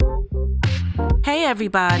Hey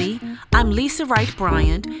everybody, I'm Lisa Wright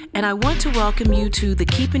Bryant, and I want to welcome you to the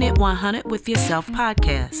Keeping It 100 with Yourself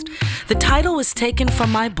podcast. The title is taken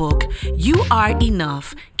from my book, You Are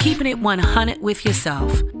Enough, Keeping It 100 with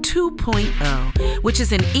Yourself 2.0, which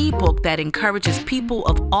is an ebook that encourages people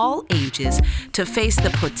of all ages to face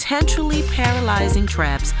the potentially paralyzing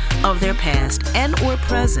traps of their past and or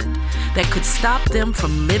present that could stop them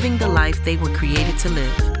from living the life they were created to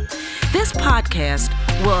live. This podcast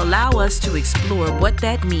will allow us to explore what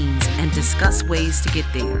that means and discuss ways to get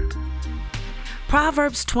there.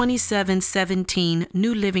 Proverbs 27:17,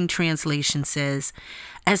 New Living Translation says,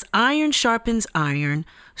 "As iron sharpens iron,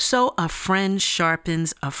 so a friend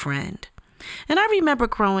sharpens a friend." And I remember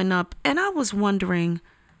growing up and I was wondering,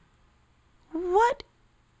 what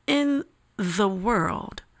in the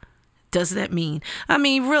world does that mean? I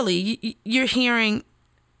mean, really, you're hearing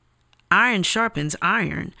iron sharpens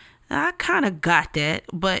iron. I kind of got that,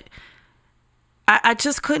 but I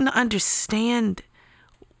just couldn't understand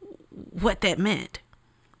what that meant.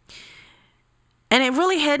 And it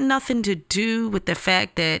really had nothing to do with the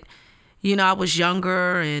fact that, I was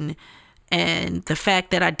younger and the fact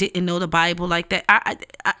that I didn't know the Bible like that.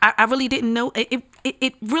 I really didn't know.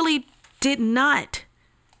 It really did not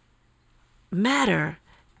matter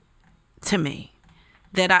to me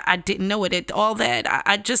that I didn't know it. All that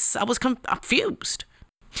I was confused.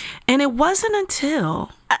 And it wasn't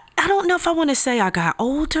until, I don't know if I want to say I got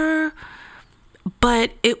older,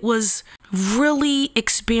 but it was really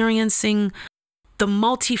experiencing the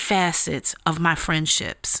multifacets of my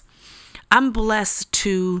friendships. I'm blessed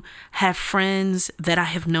to have friends that I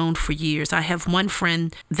have known for years. I have one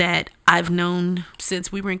friend that I've known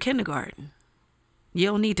since we were in kindergarten. You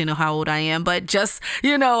don't need to know how old I am, but just,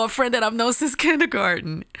 a friend that I've known since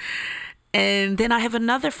kindergarten. And then I have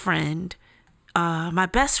another friend, my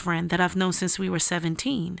best friend that I've known since we were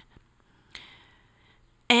 17.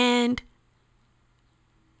 And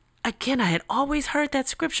again, I had always heard that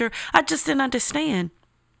scripture. I just didn't understand.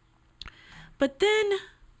 But then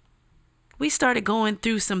we started going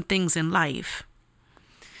through some things in life.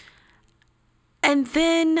 And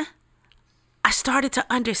then I started to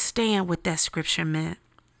understand what that scripture meant.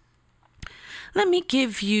 Let me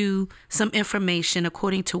give you some information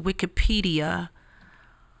according to Wikipedia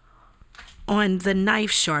on the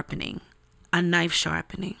knife sharpening, a knife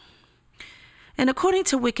sharpening. And according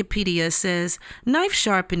to Wikipedia, it says, knife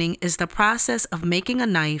sharpening is the process of making a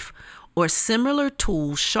knife or similar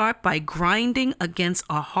tool sharp by grinding against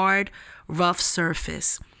a hard, rough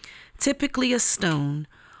surface, typically a stone,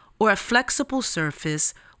 or a flexible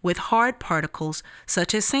surface with hard particles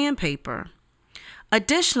such as sandpaper.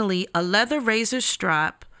 Additionally, a leather razor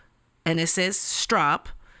strap, and it says strop,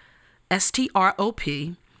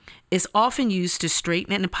 S-T-R-O-P, is often used to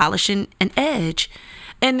straighten and polish an edge.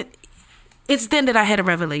 And it's then that I had a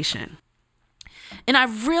revelation. And I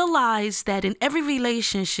realized that in every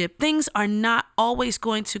relationship, things are not always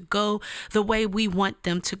going to go the way we want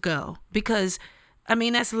them to go. Because,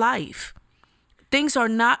 that's life. Things are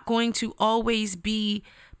not going to always be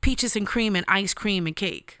peaches and cream and ice cream and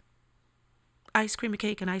cake. Ice cream and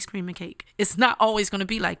cake and ice cream and cake. It's not always going to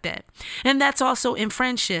be like that. And that's also in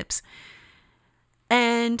friendships.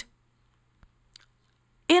 And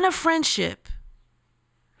in a friendship,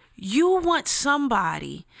 you want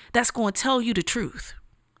somebody that's going to tell you the truth.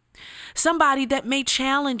 Somebody that may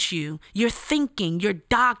challenge you, your thinking, your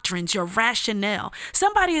doctrines, your rationale.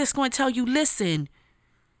 Somebody that's going to tell you, listen,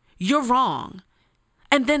 you're wrong.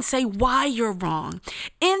 And then say why you're wrong.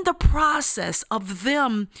 In the process of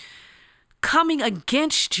them coming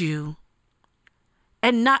against you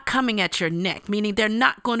and not coming at your neck, meaning they're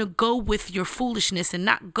not going to go with your foolishness and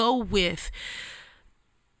not go with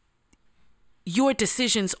your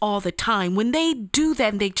decisions all the time. When they do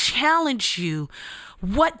that and they challenge you,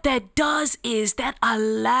 what that does is that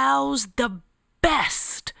allows the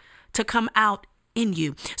best to come out in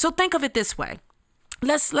you. So think of it this way.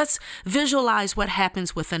 Let's visualize what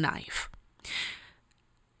happens with a knife.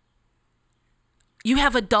 You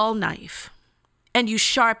have a dull knife and you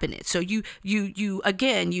sharpen it. So you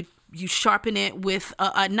sharpen it with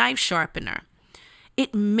a knife sharpener.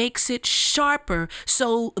 It makes it sharper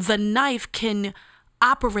so the knife can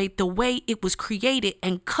operate the way it was created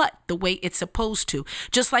and cut the way it's supposed to.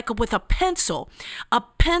 Just like with a pencil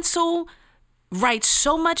writes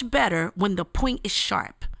so much better when the point is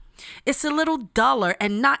sharp. It's a little duller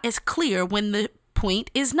and not as clear when the point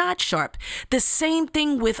is not sharp. The same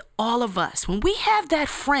thing with all of us. When we have that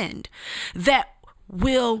friend that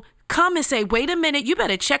will come and say, wait a minute, you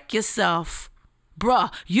better check yourself.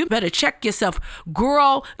 Bruh, you better check yourself.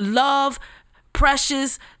 Girl, love,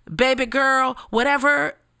 precious, baby girl,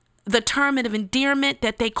 whatever the term of endearment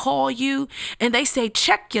that they call you, and they say,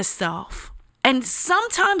 check yourself. And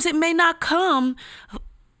sometimes it may not come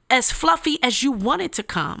as fluffy as you want it to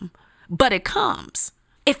come, but it comes.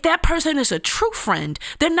 If that person is a true friend,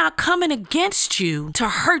 they're not coming against you to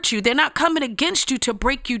hurt you. They're not coming against you to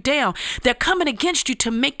break you down. They're coming against you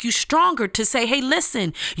to make you stronger, to say, hey,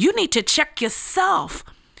 listen, you need to check yourself,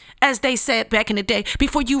 as they said back in the day,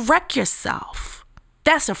 before you wreck yourself.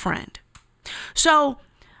 That's a friend. So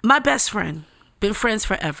my best friend, been friends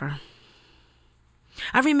forever.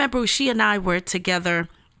 I remember she and I were together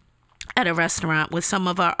at a restaurant with some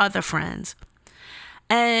of our other friends.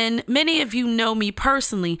 And many of you know me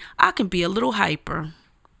personally, I can be a little hyper.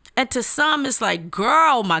 And to some, it's like,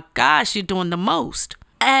 girl, my gosh, you're doing the most.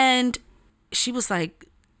 And she was like,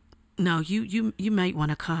 no, you might want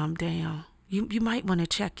to calm down. You might want to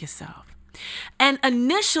check yourself. And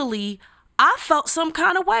initially, I felt some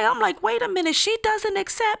kind of way. I'm like, wait a minute, she doesn't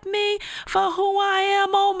accept me for who I am.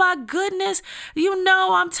 Oh my goodness. You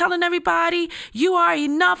know, I'm telling everybody you are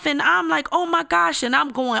enough. And I'm like, oh my gosh. And I'm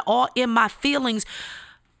going all in my feelings.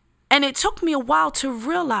 And it took me a while to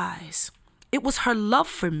realize it was her love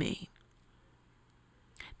for me.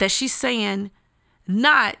 That she's saying,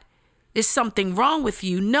 not, is something wrong with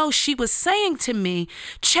you? No, she was saying to me,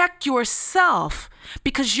 check yourself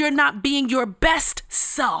because you're not being your best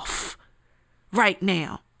self right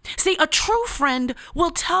now. See, a true friend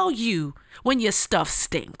will tell you when your stuff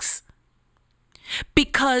stinks.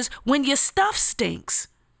 Because when your stuff stinks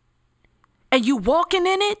and you walking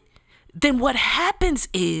in it, then what happens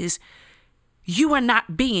is you are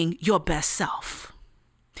not being your best self.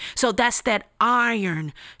 So that's that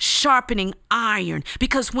iron, sharpening iron.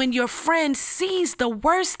 Because when your friend sees the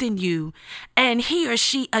worst in you and he or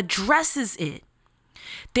she addresses it,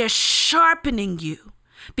 they're sharpening you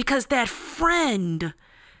because that friend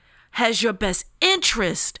has your best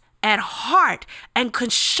interest at heart and can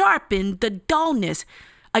sharpen the dullness.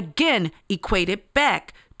 Again, equate it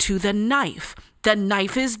back to the knife. The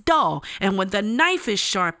knife is dull, and when the knife is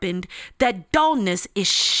sharpened, that dullness is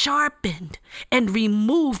sharpened and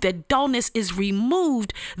removed. The dullness is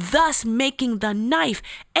removed, thus making the knife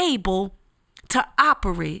able to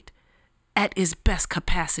operate at its best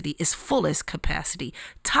capacity, its fullest capacity,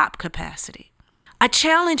 top capacity. I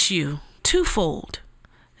challenge you twofold.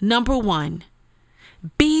 Number one,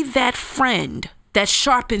 be that friend that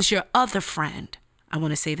sharpens your other friend. I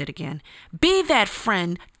want to say that again. Be that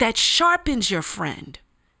friend that sharpens your friend,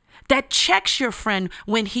 that checks your friend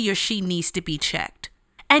when he or she needs to be checked.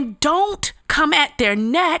 And don't come at their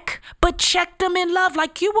neck, but check them in love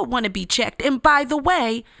like you would want to be checked. And by the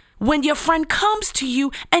way, when your friend comes to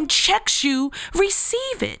you and checks you,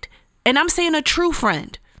 receive it. And I'm saying a true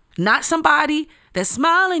friend, not somebody that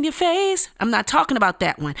smile in your face. I'm not talking about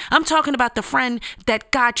that one. I'm talking about the friend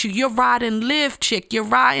that got you. Your ride and live chick. Your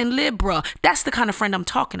ride and live bruh. That's the kind of friend I'm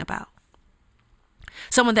talking about.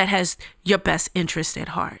 Someone that has your best interest at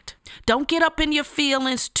heart. Don't get up in your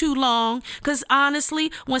feelings too long. Because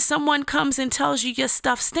honestly, when someone comes and tells you your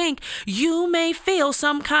stuff stink, you may feel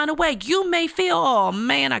some kind of way. You may feel, oh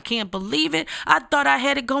man, I can't believe it. I thought I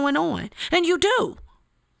had it going on. And you do.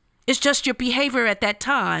 It's just your behavior at that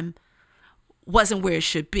time wasn't where it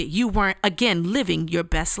should be. You weren't, again, living your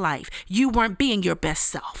best life. You weren't being your best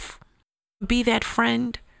self. Be that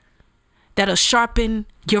friend that'll sharpen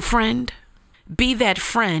your friend. Be that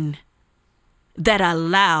friend that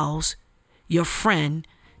allows your friend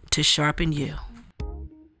to sharpen you.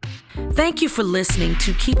 Thank you for listening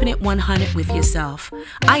to Keeping It 100 with Yourself.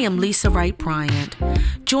 I am Lisa Wright Bryant.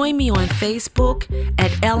 Join me on Facebook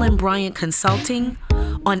at Ellen Bryant Consulting,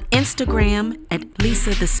 on Instagram at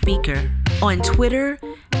Lisa the Speaker, on Twitter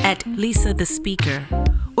at Lisa the Speaker,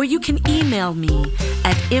 or you can email me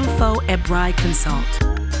at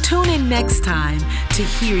info@BryConsult. Tune in next time to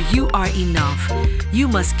hear You Are Enough. You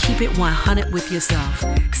must keep it 100 with yourself.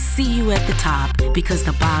 See you at the top because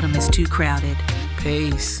the bottom is too crowded.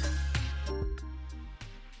 Peace.